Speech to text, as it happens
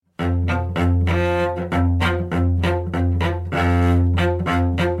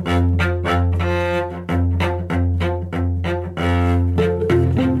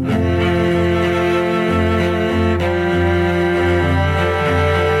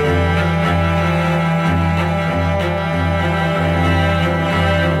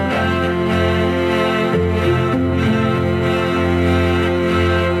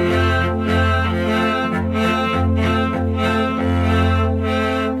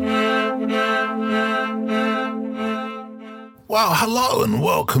Well, hello and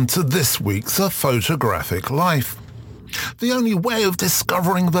welcome to this week's A Photographic Life. The only way of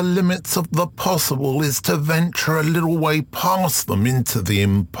discovering the limits of the possible is to venture a little way past them into the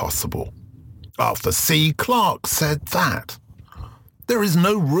impossible. Arthur C. Clarke said that. There is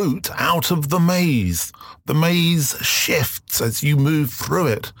no route out of the maze. The maze shifts as you move through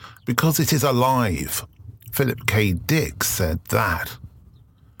it because it is alive. Philip K. Dick said that.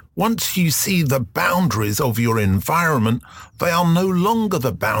 Once you see the boundaries of your environment, they are no longer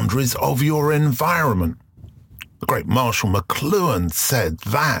the boundaries of your environment. The great Marshall McLuhan said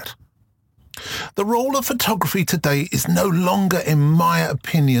that. The role of photography today is no longer, in my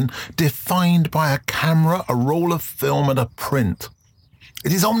opinion, defined by a camera, a roll of film and a print.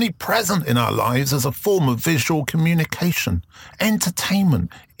 It is omnipresent in our lives as a form of visual communication,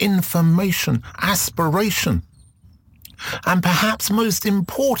 entertainment, information, aspiration, and perhaps most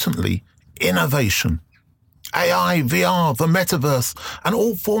importantly, innovation. AI, VR, the metaverse, and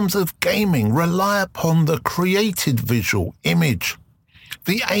all forms of gaming rely upon the created visual image.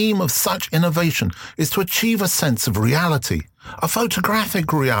 The aim of such innovation is to achieve a sense of reality, a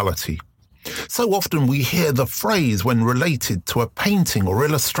photographic reality. So often we hear the phrase when related to a painting or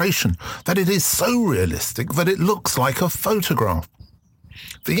illustration that it is so realistic that it looks like a photograph.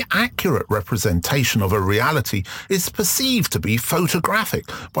 The accurate representation of a reality is perceived to be photographic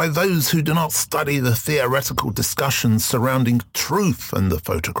by those who do not study the theoretical discussions surrounding truth and the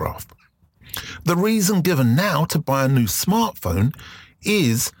photograph. The reason given now to buy a new smartphone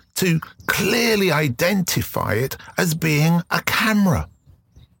is to clearly identify it as being a camera.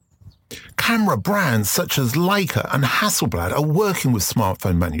 Camera brands such as Leica and Hasselblad are working with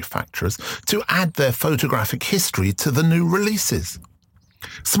smartphone manufacturers to add their photographic history to the new releases.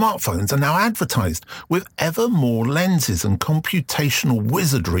 Smartphones are now advertised with ever more lenses and computational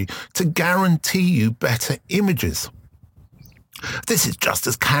wizardry to guarantee you better images. This is just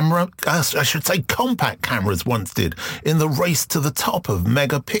as compact cameras once did in the race to the top of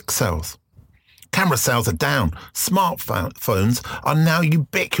megapixels. Camera sales are down. Smartphones are now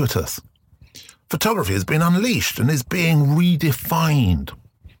ubiquitous. Photography has been unleashed and is being redefined.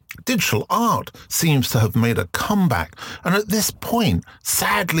 Digital art seems to have made a comeback, and at this point,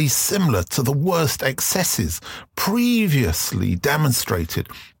 sadly similar to the worst excesses previously demonstrated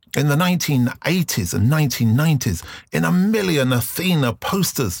in the 1980s and 1990s in a million Athena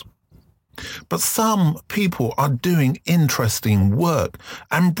posters. But some people are doing interesting work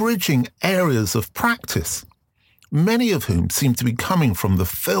and bridging areas of practice, many of whom seem to be coming from the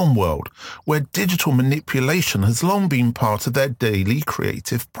film world, where digital manipulation has long been part of their daily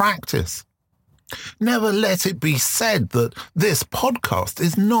creative practice. Never let it be said that this podcast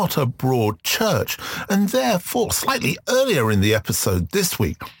is not a broad church, and therefore, slightly earlier in the episode this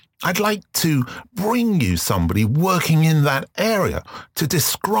week, I'd like to bring you somebody working in that area to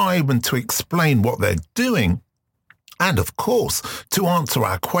describe and to explain what they're doing, and of course, to answer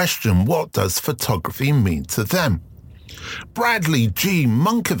our question, what does photography mean to them? Bradley G.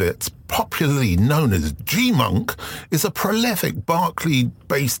 Munkowitz, popularly known as GMUNK, is a prolific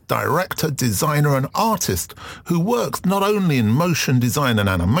Berkeley-based director, designer and artist who works not only in motion design and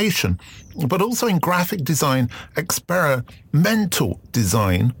animation, but also in graphic design, experimental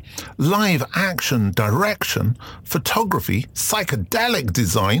design, live action direction, photography, psychedelic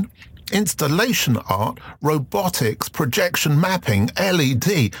design, installation art, robotics, projection mapping,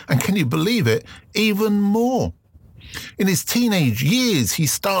 LED, and can you believe it, even more. In his teenage years, he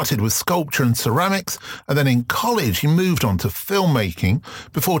started with sculpture and ceramics, and then in college he moved on to filmmaking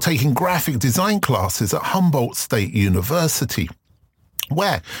before taking graphic design classes at Humboldt State University,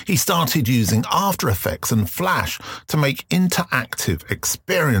 where he started using After Effects and Flash to make interactive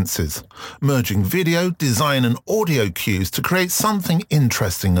experiences, merging video, design and audio cues to create something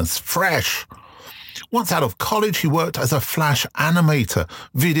interesting as fresh. Once out of college, he worked as a Flash animator,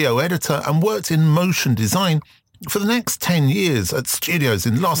 video editor, and worked in motion design for the next 10 years at studios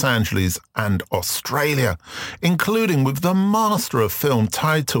in Los Angeles and Australia, including with the master of film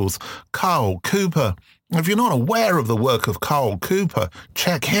titles, Carl Cooper. If you're not aware of the work of Carl Cooper,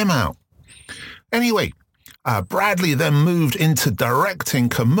 check him out. Anyway, Bradley then moved into directing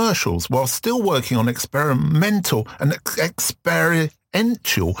commercials while still working on experimental and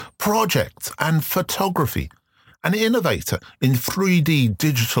experiential projects and photography. An innovator in 3D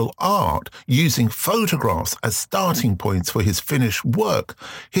digital art using photographs as starting points for his finished work,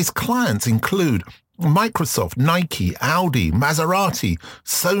 his clients include Microsoft, Nike, Audi, Maserati,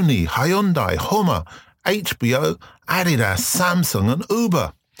 Sony, Hyundai, Hummer, HBO, Adidas, Samsung and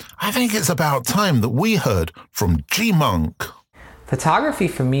Uber. I think it's about time that we heard from GMUNK. Photography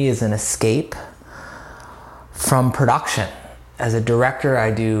for me is an escape from production. As a director, I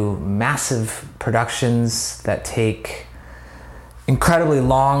do massive productions that take incredibly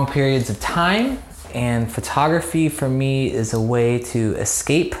long periods of time, and photography for me is a way to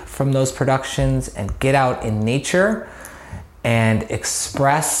escape from those productions and get out in nature and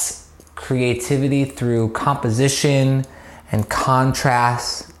express creativity through composition and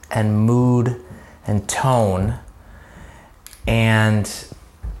contrast and mood and tone. And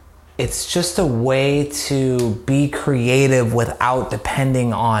it's just a way to be creative without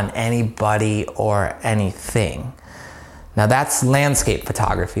depending on anybody or anything. Now that's landscape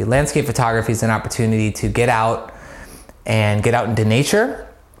photography. Landscape photography is an opportunity to get out into nature,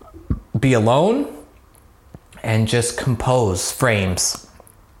 be alone, and just compose frames,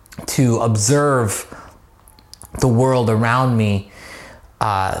 to observe the world around me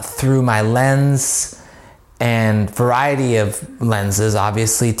through my lens and variety of lenses,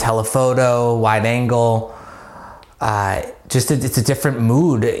 obviously telephoto, wide angle. It's a different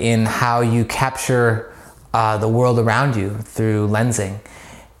mood in how you capture the world around you through lensing.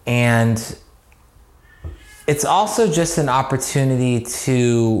 And it's also just an opportunity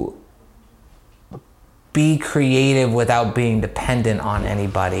to be creative without being dependent on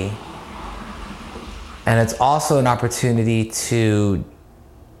anybody. And it's also an opportunity to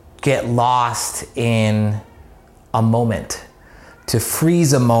get lost in a moment, to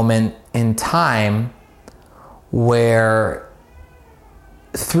freeze a moment in time where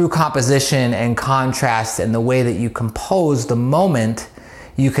through composition and contrast and the way that you compose the moment,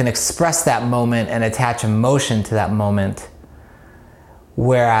 you can express that moment and attach emotion to that moment.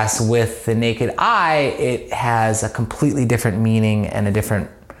 Whereas with the naked eye, it has a completely different meaning and a different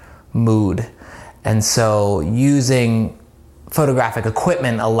mood. And so using photographic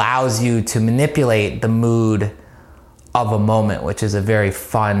equipment allows you to manipulate the mood of a moment, which is a very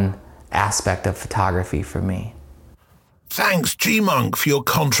fun aspect of photography for me. Thanks, GMUNK, for your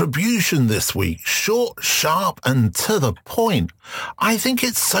contribution this week. Short, sharp, and to the point. I think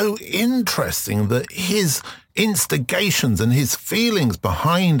it's so interesting that his instigations and his feelings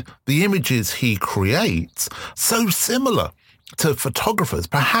behind the images he creates so similar to photographers,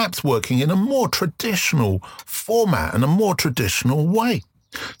 perhaps working in a more traditional format and a more traditional way.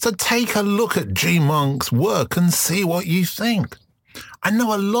 So take a look at GMUNK's work and see what you think. I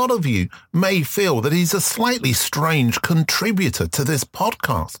know a lot of you may feel that he's a slightly strange contributor to this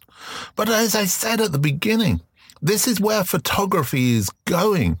podcast, but as I said at the beginning, this is where photography is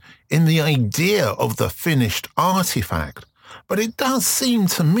going in the idea of the finished artifact. But it does seem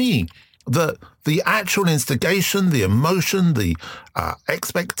to me that the actual instigation, the emotion, the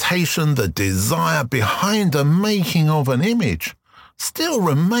expectation, the desire behind the making of an image still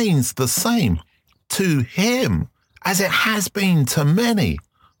remains the same to him as it has been to many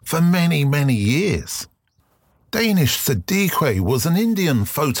for many, many years. Danish Siddiqui was an Indian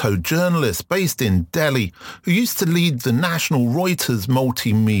photojournalist based in Delhi who used to lead the national Reuters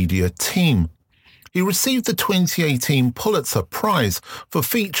multimedia team. He received the 2018 Pulitzer Prize for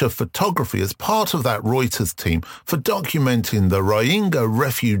feature photography as part of that Reuters team for documenting the Rohingya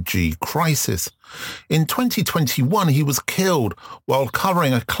refugee crisis. In 2021, he was killed while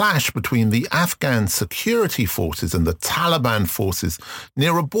covering a clash between the Afghan security forces and the Taliban forces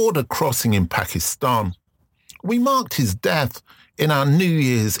near a border crossing in Pakistan. We marked his death in our New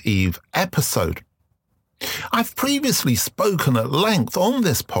Year's Eve episode. I've previously spoken at length on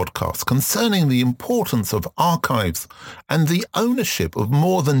this podcast concerning the importance of archives and the ownership of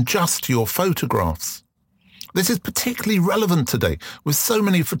more than just your photographs. This is particularly relevant today with so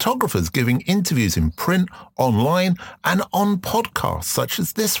many photographers giving interviews in print, online, and on podcasts such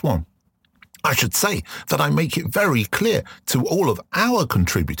as this one. I should say that I make it very clear to all of our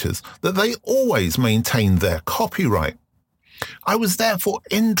contributors that they always maintain their copyright. I was therefore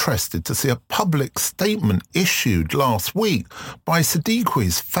interested to see a public statement issued last week by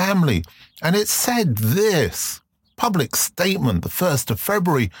Siddiqui's family, and it said this, public statement the 1st of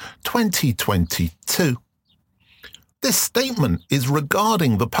February 2022. This statement is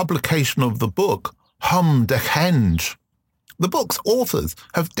regarding the publication of the book Hum Dekhenj. The book's authors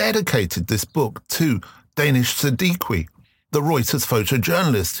have dedicated this book to Danish Siddiqui, the Reuters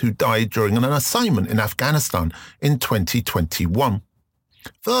photojournalist who died during an assignment in Afghanistan in 2021.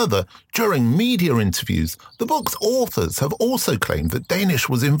 Further, during media interviews, the book's authors have also claimed that Danish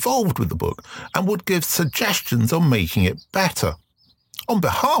was involved with the book and would give suggestions on making it better. On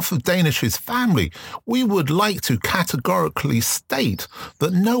behalf of Danish's family, we would like to categorically state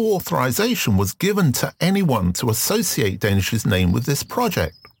that no authorization was given to anyone to associate Danish's name with this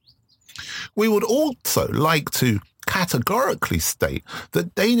project. We would also like to categorically state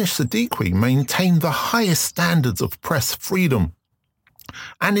that Danish Siddiqui maintained the highest standards of press freedom.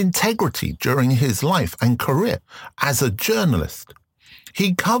 and integrity during his life and career as a journalist.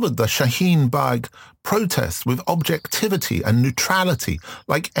 He covered the Shaheen Bagh protests with objectivity and neutrality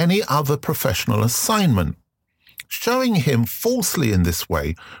like any other professional assignment. Showing him falsely in this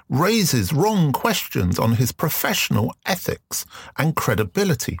way raises wrong questions on his professional ethics and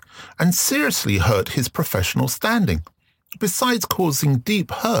credibility and seriously hurt his professional standing, besides causing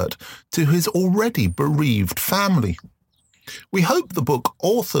deep hurt to his already bereaved family. We hope the book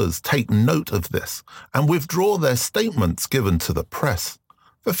authors take note of this and withdraw their statements given to the press.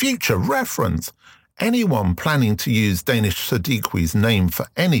 For future reference, anyone planning to use Danish Siddiqui's name for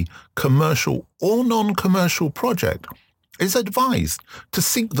any commercial or non-commercial project is advised to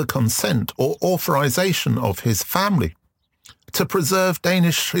seek the consent or authorization of his family. To preserve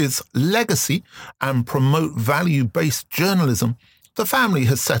Danish's legacy and promote value-based journalism, the family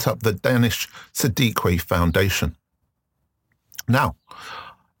has set up the Danish Siddiqui Foundation. Now,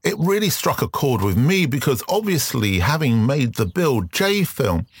 it really struck a chord with me because obviously, having made the Bill J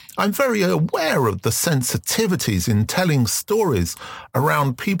film, I'm very aware of the sensitivities in telling stories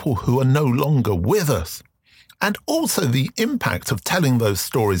around people who are no longer with us, and also the impact of telling those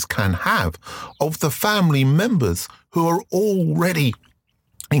stories can have of the family members who are already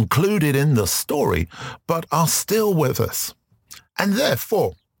included in the story but are still with us. And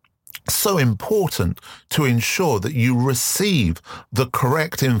therefore, so important to ensure that you receive the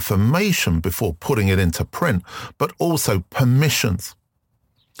correct information before putting it into print, but also permissions.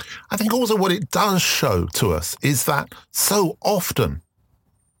 I think also what it does show to us is that so often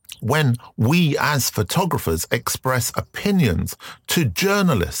when we as photographers express opinions to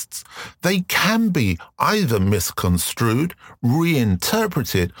journalists, they can be either misconstrued,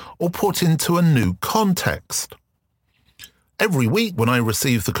 reinterpreted, or put into a new context. Every week when I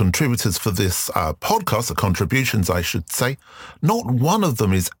receive the contributors for this podcast, the contributions I should say, not one of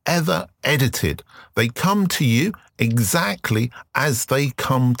them is ever edited. They come to you exactly as they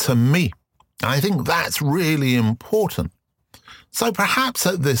come to me. And I think that's really important. So perhaps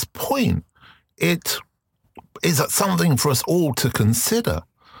at this point, it is something for us all to consider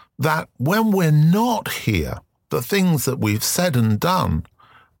that when we're not here, the things that we've said and done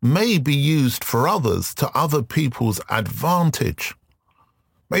may be used for others to other people's advantage.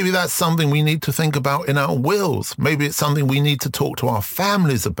 Maybe that's something we need to think about in our wills. Maybe it's something we need to talk to our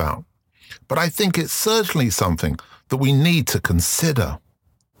families about. But I think it's certainly something that we need to consider.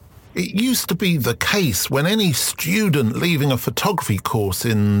 It used to be the case when any student leaving a photography course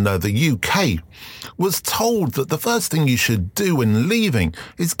in the UK was told that the first thing you should do when leaving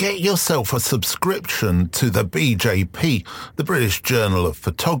is get yourself a subscription to the BJP, the British Journal of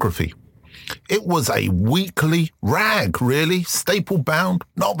Photography. It was a weekly rag, really, staple bound,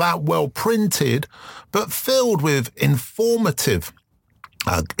 not that well printed, but filled with informative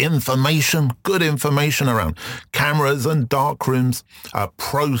information, good information around cameras and darkrooms,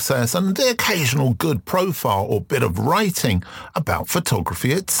 process, and the occasional good profile or bit of writing about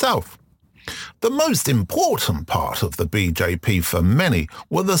photography itself. The most important part of the BJP for many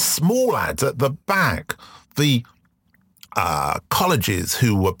were the small ads at the back, the colleges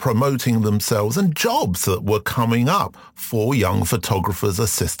who were promoting themselves and jobs that were coming up for young photographers,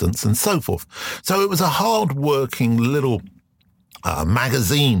 assistants, and so forth. So it was a hard-working little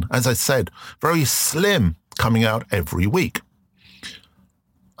magazine, as I said, very slim, coming out every week.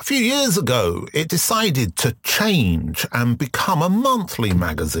 A few years ago, it decided to change and become a monthly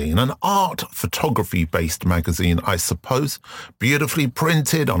magazine, an art photography-based magazine, I suppose, beautifully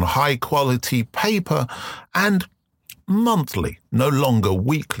printed on high-quality paper and monthly, no longer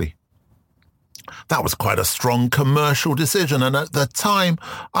weekly. That was quite a strong commercial decision, and at the time,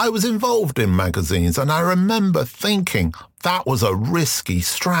 I was involved in magazines, and I remember thinking that was a risky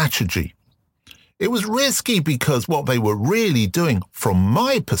strategy. It was risky because what they were really doing, from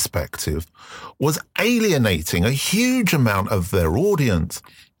my perspective, was alienating a huge amount of their audience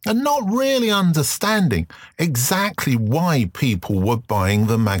and not really understanding exactly why people were buying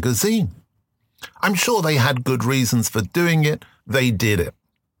the magazine. I'm sure they had good reasons for doing it. They did it.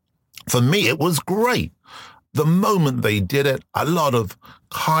 For me, it was great. The moment they did it, a lot of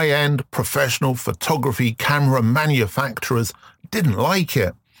high-end professional photography camera manufacturers didn't like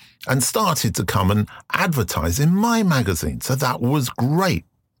it and started to come and advertise in my magazine. So that was great.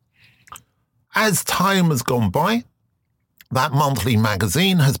 As time has gone by, that monthly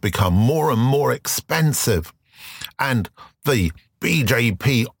magazine has become more and more expensive, and the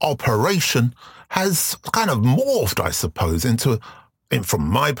BJP operation has kind of morphed, I suppose, into, from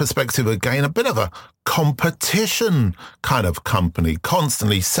my perspective again, a bit of a competition kind of company,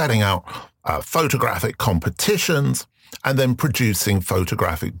 constantly setting out photographic competitions and then producing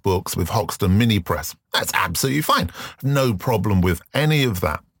photographic books with Hoxton Mini Press. That's absolutely fine. No problem with any of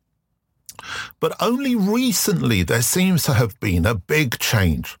that. But only recently there seems to have been a big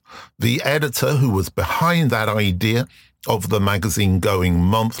change. The editor who was behind that idea of the magazine going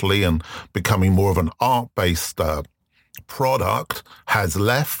monthly and becoming more of an art-based product has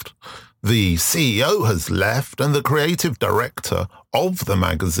left. The CEO has left, and the creative director of the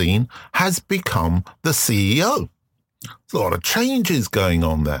magazine has become the CEO. There's a lot of changes going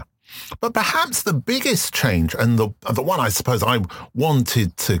on there. But perhaps the biggest change, and the one I suppose I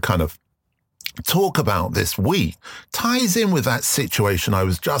wanted to kind of talk about this week, ties in with that situation I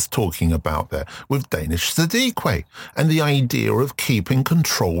was just talking about there with Danish Sadique and the idea of keeping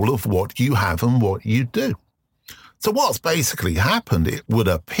control of what you have and what you do. So what's basically happened, it would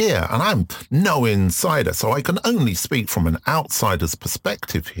appear, and I'm no insider, so I can only speak from an outsider's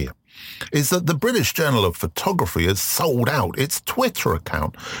perspective here, is that the British Journal of Photography has sold out its Twitter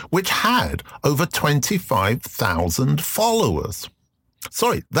account, which had over 25,000 followers.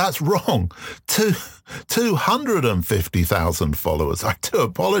 Sorry, that's wrong. 250,000 followers. I do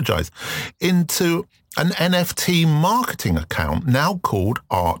apologize. Into an NFT marketing account now called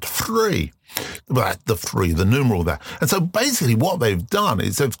Art3. The numeral there. And so basically what they've done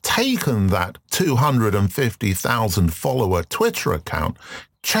is they've taken that 250,000 follower Twitter account,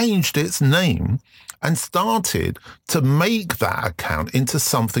 changed its name, and started to make that account into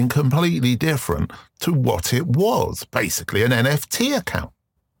something completely different to what it was, basically an NFT account.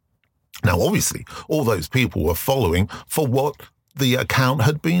 Now, obviously, all those people were following for what the account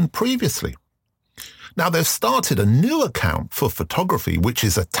had been previously. Now, they've started a new account for photography, which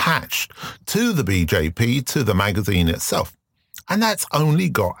is attached to the BJP, to the magazine itself. And that's only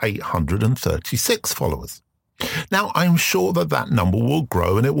got 836 followers. Now, I'm sure that that number will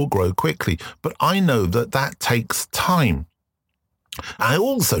grow and it will grow quickly, but I know that that takes time. I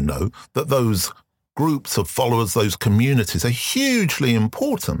also know that those groups of followers, those communities are hugely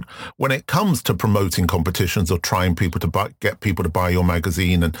important when it comes to promoting competitions or trying people to get people to buy your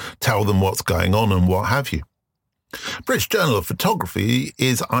magazine and tell them what's going on and what have you. British Journal of Photography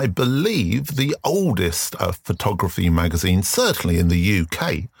is, I believe, the oldest photography magazine, certainly in the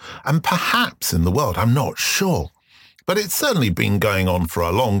UK, and perhaps in the world. I'm not sure. But it's certainly been going on for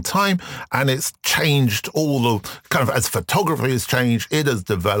a long time, and it's changed all the kind of, as photography has changed, it has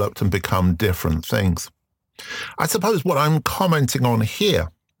developed and become different things. I suppose what I'm commenting on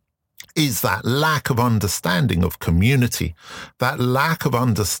here is that lack of understanding of community, that lack of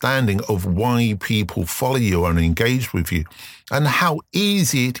understanding of why people follow you and engage with you, and how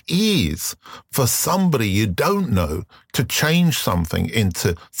easy it is for somebody you don't know to change something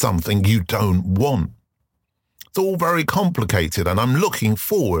into something you don't want. It's all very complicated, and I'm looking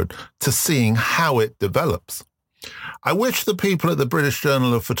forward to seeing how it develops. I wish the people at the British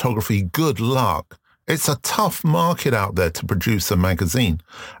Journal of Photography good luck. It's a tough market out there to produce a magazine,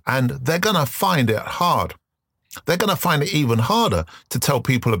 and they're going to find it hard. They're going to find it even harder to tell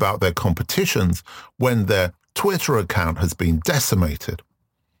people about their competitions when their Twitter account has been decimated.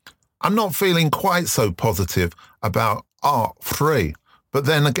 I'm not feeling quite so positive about Art3. But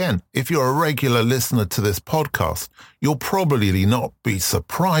then again, if you're a regular listener to this podcast, you'll probably not be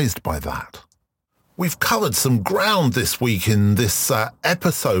surprised by that. We've covered some ground this week in this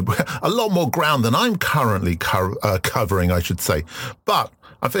episode, a lot more ground than I'm currently covering, I should say. But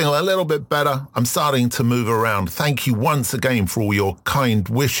I'm feeling a little bit better. I'm starting to move around. Thank you once again for all your kind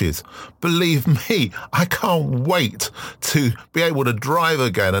wishes. Believe me, I can't wait to be able to drive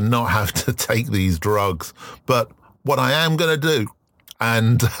again and not have to take these drugs. But what I am going to do,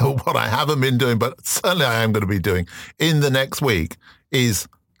 and what I haven't been doing, but certainly I am going to be doing in the next week, is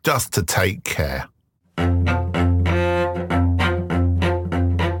just to take care.